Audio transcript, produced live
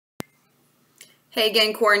Hey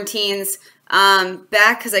again, quarantines.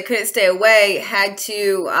 Back because I couldn't stay away. Had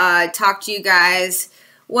to talk to you guys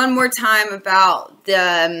one more time about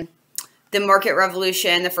the market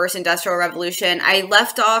revolution, the first industrial revolution. I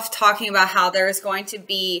left off talking about how there's going to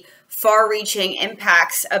be far-reaching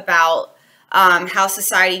impacts about how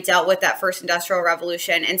society dealt with that first industrial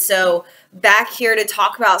revolution. And so back here to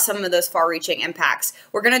talk about some of those far-reaching impacts.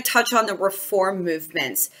 We're going to touch on the reform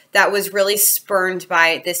movements that was really spurned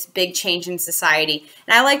by this big change in society.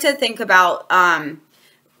 And I like to think about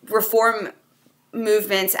reform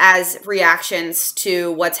movements as reactions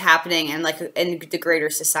to what's happening in the greater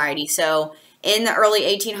society. So in the early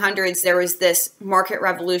 1800s, there was this market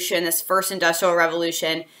revolution, this first industrial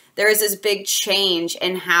revolution. There was this big change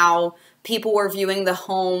in how people were viewing the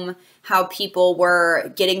home, how people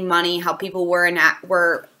were getting money, how people were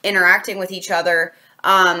interacting with each other.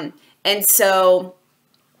 And so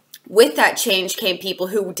with that change came people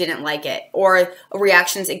who didn't like it or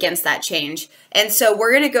reactions against that change. And so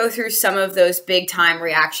we're going to go through some of those big time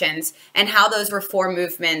reactions and how those reform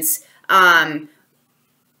movements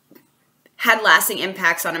had lasting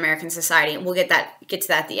impacts on American society. And we'll get to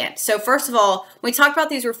that at the end. So first of all, when we talk about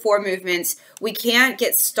these reform movements, we can't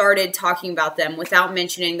get started talking about them without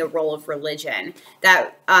mentioning the role of religion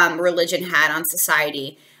that religion had on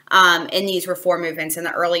society in these reform movements in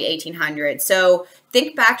the early 1800s. So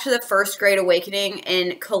think back to the First Great Awakening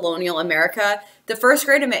in colonial America. The First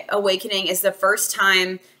Great Awakening is the first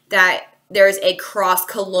time that there's a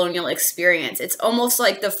cross-colonial experience. It's almost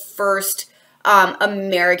like the first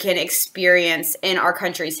American experience in our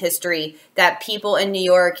country's history that people in New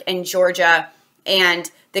York and Georgia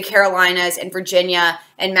and the Carolinas and Virginia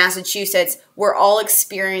and Massachusetts were all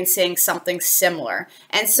experiencing something similar.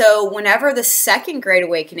 And so whenever the Second Great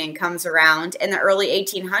Awakening comes around in the early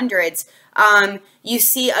 1800s, you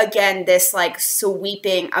see again this like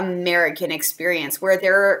sweeping American experience where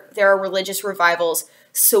there are religious revivals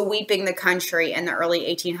sweeping the country in the early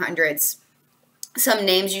 1800s. Some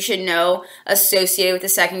names you should know associated with the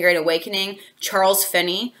Second Great Awakening. Charles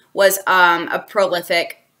Finney was a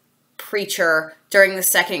prolific preacher during the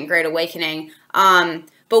Second Great Awakening. But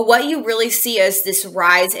what you really see is this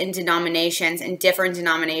rise in denominations and different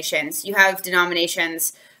denominations. You have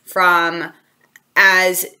denominations from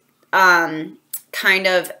as kind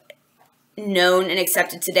of known and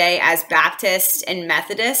accepted today as Baptists and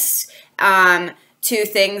Methodists, to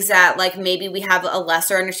things that like maybe we have a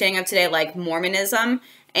lesser understanding of today, like Mormonism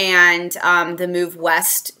and the move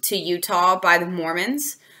west to Utah by the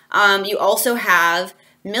Mormons. You also have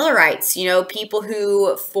Millerites, people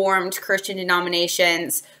who formed Christian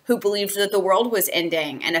denominations who believed that the world was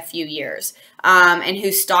ending in a few years, and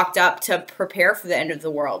who stocked up to prepare for the end of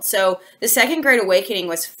the world. So the Second Great Awakening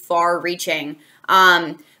was far-reaching.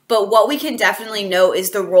 But what we can definitely know is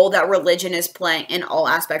the role that religion is playing in all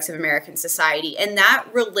aspects of American society. And that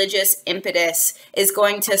religious impetus is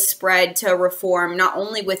going to spread to reform not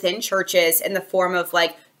only within churches in the form of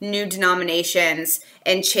like new denominations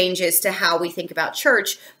and changes to how we think about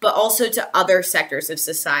church, but also to other sectors of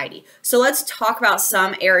society. So let's talk about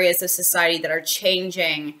some areas of society that are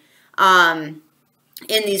changing in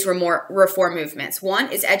these reform movements.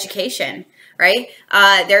 One is education. Right?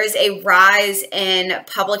 There is a rise in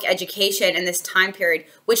public education in this time period,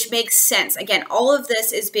 which makes sense. Again, all of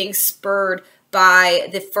this is being spurred by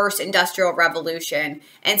the first industrial revolution.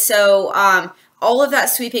 And so all of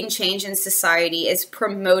that sweeping change in society is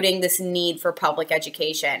promoting this need for public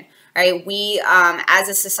education. Right? We, as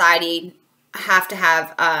a society, have to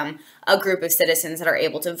have a group of citizens that are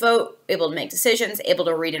able to vote, able to make decisions, able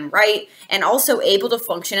to read and write, and also able to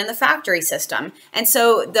function in the factory system. And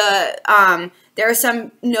so there are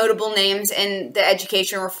some notable names in the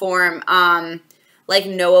education reform, like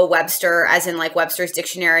Noah Webster, as in like Webster's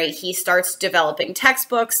Dictionary. He starts developing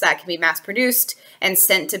textbooks that can be mass-produced and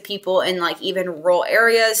sent to people in like even rural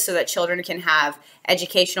areas so that children can have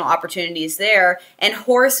educational opportunities there. And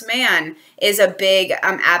Horace Mann is a big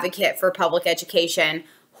advocate for public education.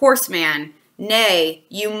 Horace Mann, nay,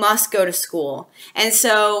 you must go to school. And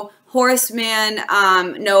so Horace Mann,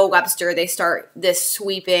 Noah Webster, they start this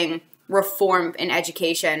sweeping reform in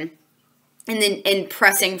education and then in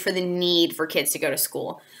pressing for the need for kids to go to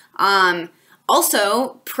school.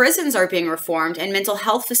 Also, prisons are being reformed and mental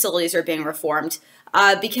health facilities are being reformed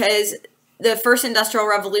because the first industrial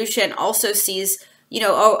revolution also sees,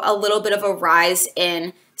 a little bit of a rise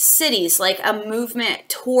in cities, like a movement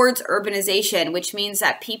towards urbanization, which means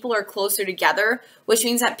that people are closer together, which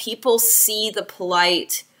means that people see the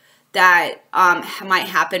plight that might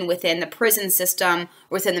happen within the prison system,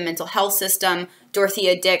 within the mental health system.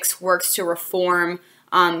 Dorothea Dix works to reform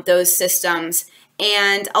those systems.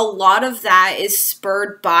 And a lot of that is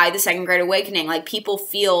spurred by the Second Great Awakening. Like, people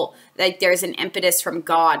feel like there's an impetus from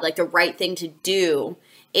God, like the right thing to do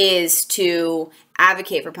is to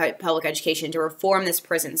advocate for public education, to reform this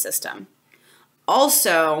prison system.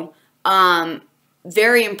 Also,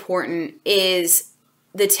 very important is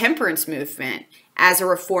the temperance movement as a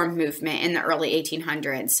reform movement in the early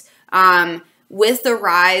 1800s. With the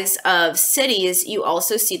rise of cities, you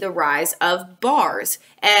also see the rise of bars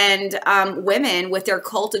and women with their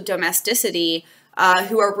cult of domesticity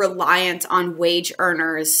who are reliant on wage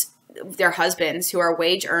earners, their husbands who are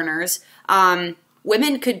wage earners.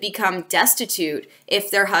 Women could become destitute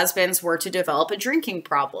if their husbands were to develop a drinking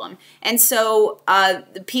problem. And so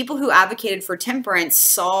the people who advocated for temperance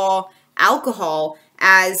saw alcohol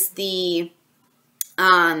as the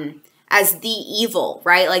evil,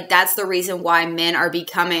 right? Like, that's the reason why men are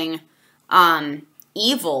becoming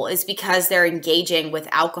evil, is because they're engaging with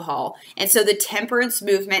alcohol. And so the temperance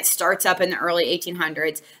movement starts up in the early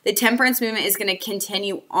 1800s. The temperance movement is going to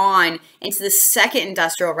continue on into the Second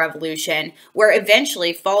Industrial Revolution, where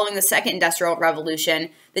eventually, following the Second Industrial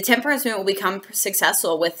Revolution, the temperance movement will become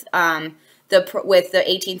successful with the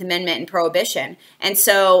 18th Amendment and Prohibition. And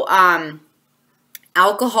so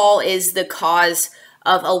alcohol is the cause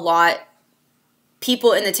of a lot.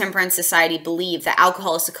 People in the temperance society believe that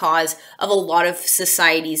alcohol is the cause of a lot of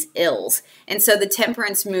society's ills. And so the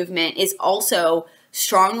temperance movement is also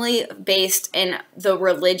strongly based in the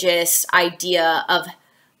religious idea of,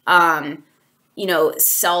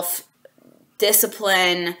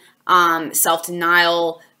 self-discipline,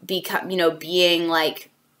 self-denial, being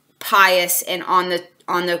like pious and on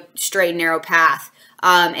the straight and narrow path.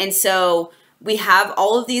 And so we have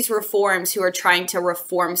all of these reforms who are trying to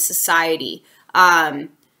reform society.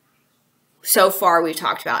 So far, we've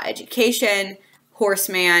talked about education,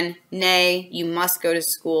 Horseman, Nay, You Must Go to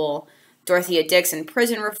School, Dorothea Dixon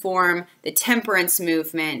prison reform, the temperance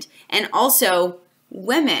movement, and also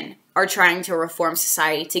women are trying to reform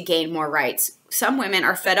society to gain more rights. Some women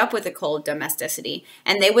are fed up with the cold domesticity,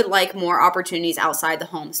 and they would like more opportunities outside the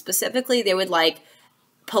home. Specifically, they would like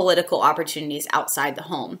political opportunities outside the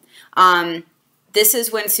home. This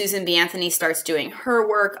is when Susan B. Anthony starts doing her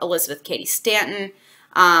work, Elizabeth Cady Stanton.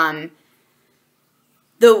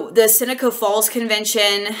 The Seneca Falls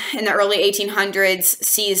Convention in the early 1800s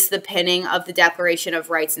sees the penning of the Declaration of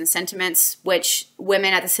Rights and Sentiments, which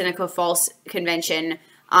women at the Seneca Falls Convention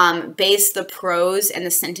based the prose and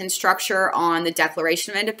the sentence structure on the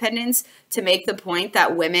Declaration of Independence to make the point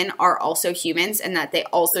that women are also humans and that they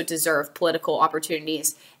also deserve political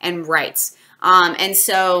opportunities and rights. And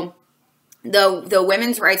so the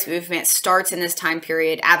women's rights movement starts in this time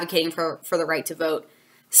period advocating for the right to vote,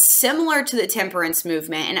 similar to the temperance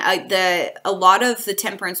movement. And a lot of the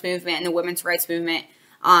temperance movement and the women's rights movement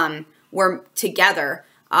were together,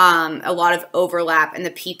 a lot of overlap in the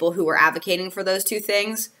people who were advocating for those two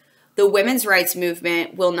things. The women's rights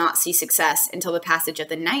movement will not see success until the passage of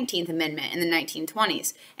the 19th Amendment in the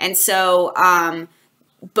 1920s. And so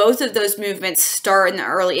both of those movements start in the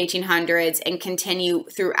early 1800s and continue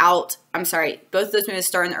throughout, both of those movements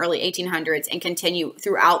start in the early 1800s and continue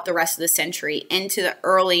throughout the rest of the century into the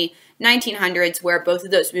early 1900s, where both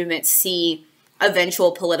of those movements see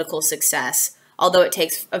eventual political success, although it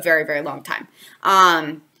takes a very, very long time.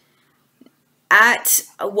 At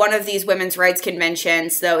one of these women's rights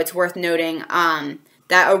conventions, though, it's worth noting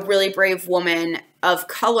that a really brave woman of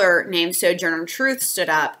color named Sojourner Truth stood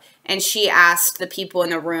up, and she asked the people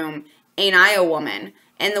in the room, "Ain't I a woman?"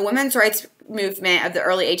 And the women's rights movement of the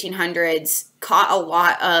early 1800s caught a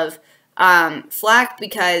lot of flack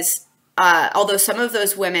because although some of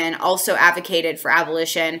those women also advocated for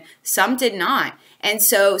abolition, some did not. And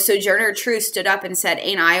so Sojourner Truth stood up and said,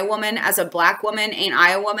 "Ain't I a woman? As a black woman, ain't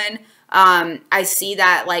I a woman? I see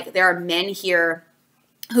that, like, there are men here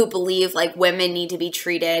who believe like women need to be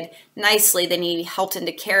treated nicely, they need to be helped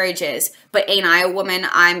into carriages, but ain't I a woman?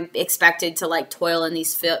 I'm expected to like toil in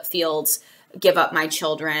these fields, give up my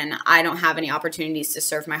children. I don't have any opportunities to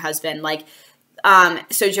serve my husband." Like,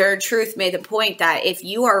 Sojourner Truth made the point that if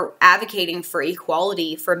you are advocating for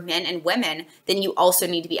equality for men and women, then you also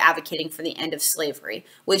need to be advocating for the end of slavery,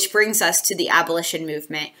 which brings us to the abolition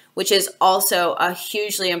movement, which is also a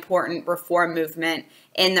hugely important reform movement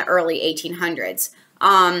in the early 1800s.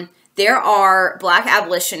 There are black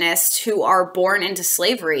abolitionists who are born into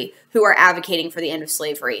slavery who are advocating for the end of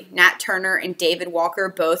slavery. Nat Turner and David Walker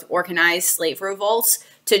both organized slave revolts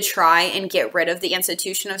to try and get rid of the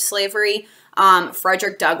institution of slavery.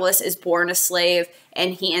 Frederick Douglass is born a slave,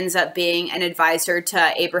 and he ends up being an advisor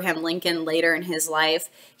to Abraham Lincoln later in his life.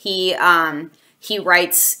 He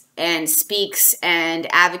writes and speaks and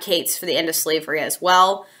advocates for the end of slavery as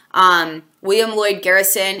well. William Lloyd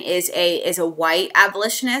Garrison is a white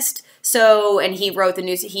abolitionist. So, and he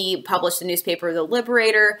published the newspaper The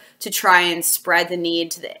Liberator to try and spread the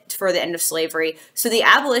need for the end of slavery. So the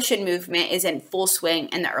abolition movement is in full swing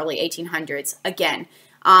in the early 1800s. Again,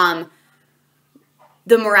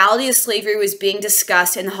 the morality of slavery was being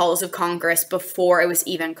discussed in the halls of Congress before it was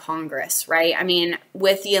even Congress, right? I mean,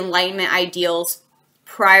 with the Enlightenment ideals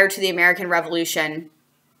prior to the American Revolution,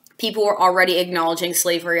 people were already acknowledging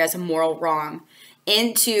slavery as a moral wrong.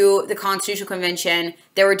 Into the Constitutional Convention,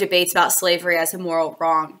 there were debates about slavery as a moral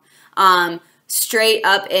wrong. Straight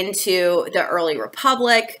up into the early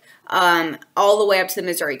Republic, all the way up to the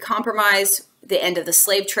Missouri Compromise, the end of the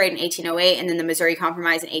slave trade in 1808, and then the Missouri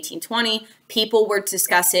Compromise in 1820, people were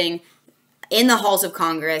discussing in the halls of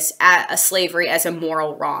Congress at slavery as a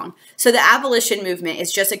moral wrong. So the abolition movement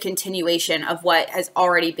is just a continuation of what has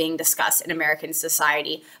already been discussed in American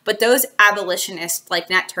society. But those abolitionists like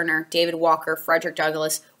Nat Turner, David Walker, Frederick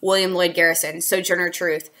Douglass, William Lloyd Garrison, Sojourner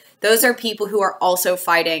Truth, those are people who are also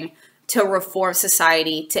fighting to reform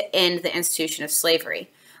society to end the institution of slavery.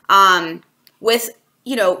 With,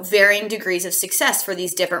 varying degrees of success for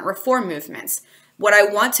these different reform movements. What I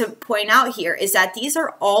want to point out here is that these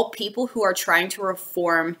are all people who are trying to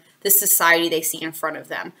reform the society they see in front of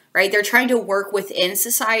them, right? They're trying to work within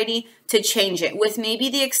society to change it, with maybe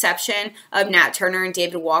the exception of Nat Turner and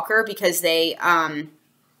David Walker, because they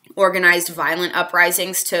organized violent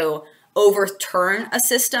uprisings to overturn a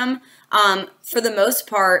system. For the most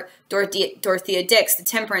part, Dorothea Dix, the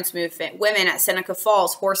temperance movement, women at Seneca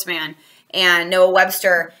Falls, Horseman, and Noah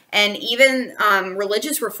Webster, and even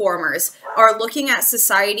religious reformers are looking at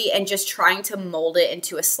society and just trying to mold it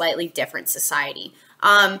into a slightly different society.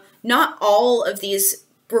 Not all of these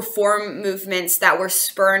reform movements that were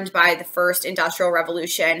spurned by the first Industrial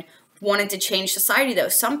Revolution wanted to change society, though.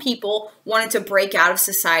 Some people wanted to break out of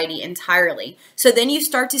society entirely. So then you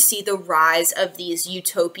start to see the rise of these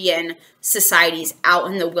utopian societies out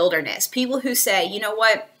in the wilderness. People who say, you know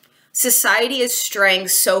what? Society is straying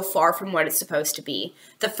so far from what it's supposed to be.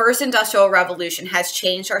 The first Industrial Revolution has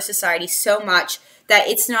changed our society so much that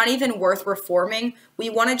it's not even worth reforming. We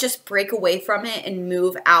want to just break away from it and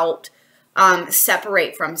move out,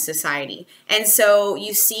 separate from society. And so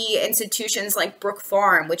you see institutions like Brook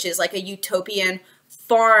Farm, which is like a utopian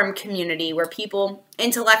farm community where people,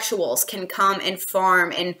 intellectuals, can come and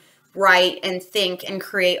farm and write and think and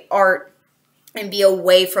create art and be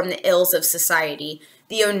away from the ills of society.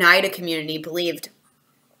 The Oneida community believed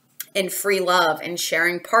in free love and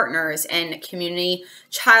sharing partners and community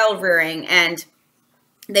child rearing, and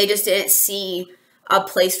they just didn't see a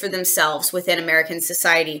place for themselves within American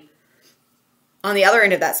society. On the other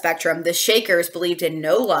end of that spectrum, the Shakers believed in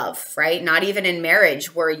no love, right? Not even in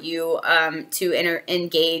marriage were you to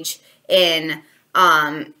engage in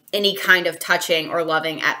any kind of touching or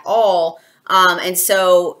loving at all. And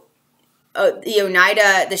so the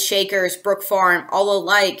Oneida, the Shakers, Brook Farm, all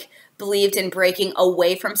alike believed in breaking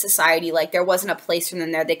away from society. Like there wasn't a place for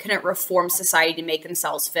them there. They couldn't reform society to make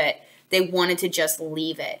themselves fit. They wanted to just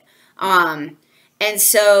leave it. And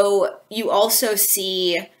so you also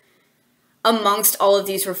see amongst all of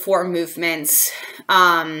these reform movements,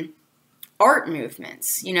 art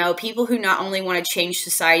movements, people who not only want to change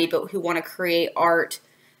society, but who want to create art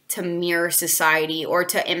to mirror society or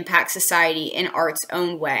to impact society in art's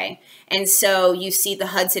own way. And so you see the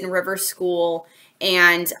Hudson River School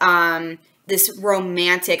and this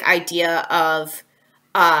romantic idea of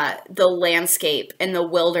the landscape and the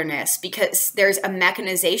wilderness, because there's a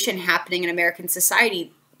mechanization happening in American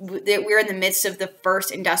society. We're in the midst of the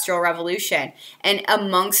first Industrial Revolution. And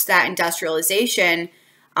amongst that industrialization,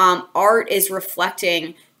 art is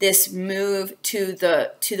reflecting this move to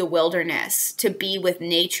the wilderness, to be with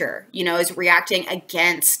nature, is reacting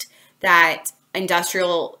against that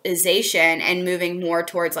industrialization and moving more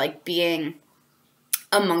towards like being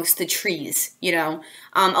amongst the trees,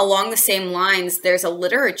 Along the same lines, there's a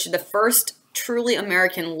literature, the first truly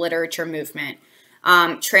American literature movement.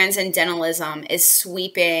 Transcendentalism is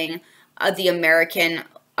sweeping the American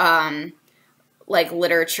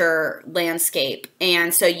literature landscape.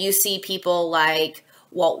 And so you see people like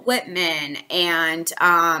Walt Whitman and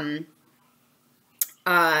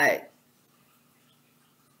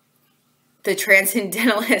the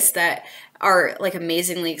transcendentalists that are like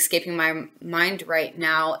amazingly escaping my mind right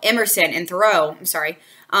now. Emerson and Thoreau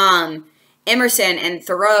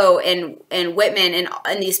and Whitman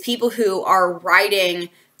and these people who are writing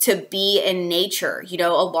to be in nature. A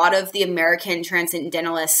lot of the American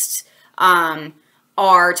transcendentalists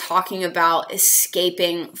are talking about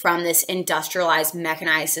escaping from this industrialized,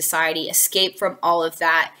 mechanized society, escape from all of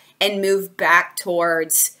that, and move back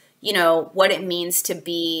towards, you know, what it means to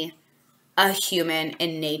be a human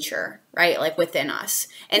in nature, right? Like within us.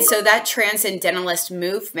 And so that transcendentalist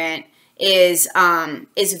movement is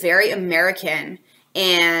very American,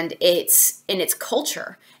 and it's in its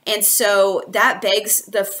culture. And so that begs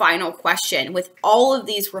the final question with all of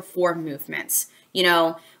these reform movements. You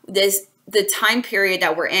know, the time period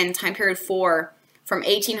that we're in, time period 4, from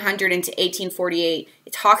 1800 into 1848,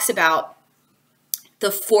 it talks about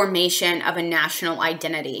the formation of a national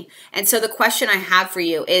identity. And so the question I have for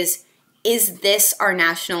you is this our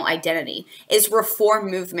national identity? Is reform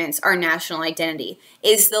movements our national identity?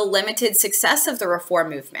 Is the limited success of the reform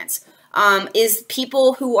movements? Is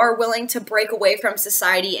people who are willing to break away from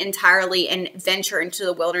society entirely and venture into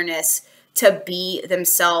the wilderness to be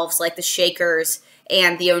themselves, like the Shakers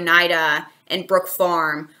and the Oneida and Brook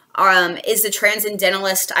Farm? Is the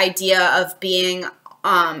transcendentalist idea of being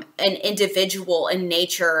an individual in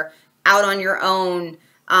nature, out on your own,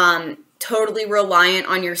 totally reliant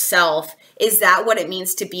on yourself, is that what it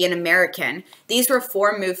means to be an American? These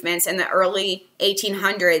reform movements in the early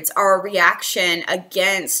 1800s are a reaction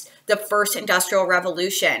against the first industrial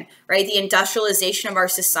revolution, right? The industrialization of our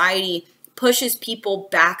society pushes people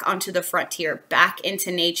back onto the frontier, back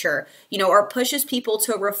into nature, you know, or pushes people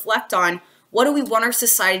to reflect on, what do we want our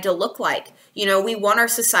society to look like? You know, we want our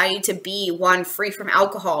society to be one free from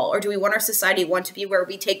alcohol, or do we want our society to be where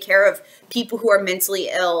we take care of people who are mentally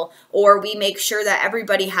ill, or we make sure that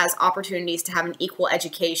everybody has opportunities to have an equal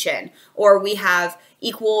education, or we have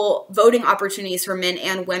equal voting opportunities for men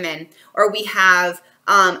and women, or we have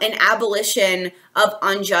an abolition of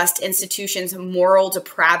unjust institutions, moral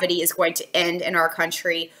depravity is going to end in our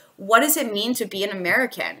country. What does it mean to be an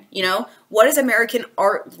American? You know, what does American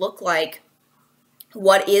art look like?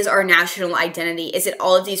 What is our national identity? Is it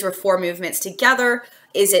all of these reform movements together?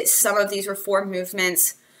 Is it some of these reform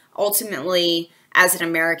movements? Ultimately, as an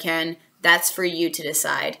American, that's for you to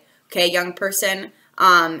decide. Okay, young person,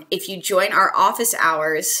 if you join our office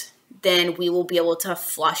hours, then we will be able to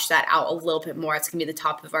flush that out a little bit more. It's going to be the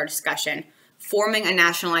topic of our discussion. Forming a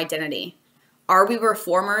national identity. Are we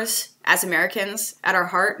reformers as Americans at our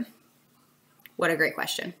heart? What a great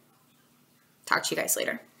question. Talk to you guys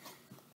later.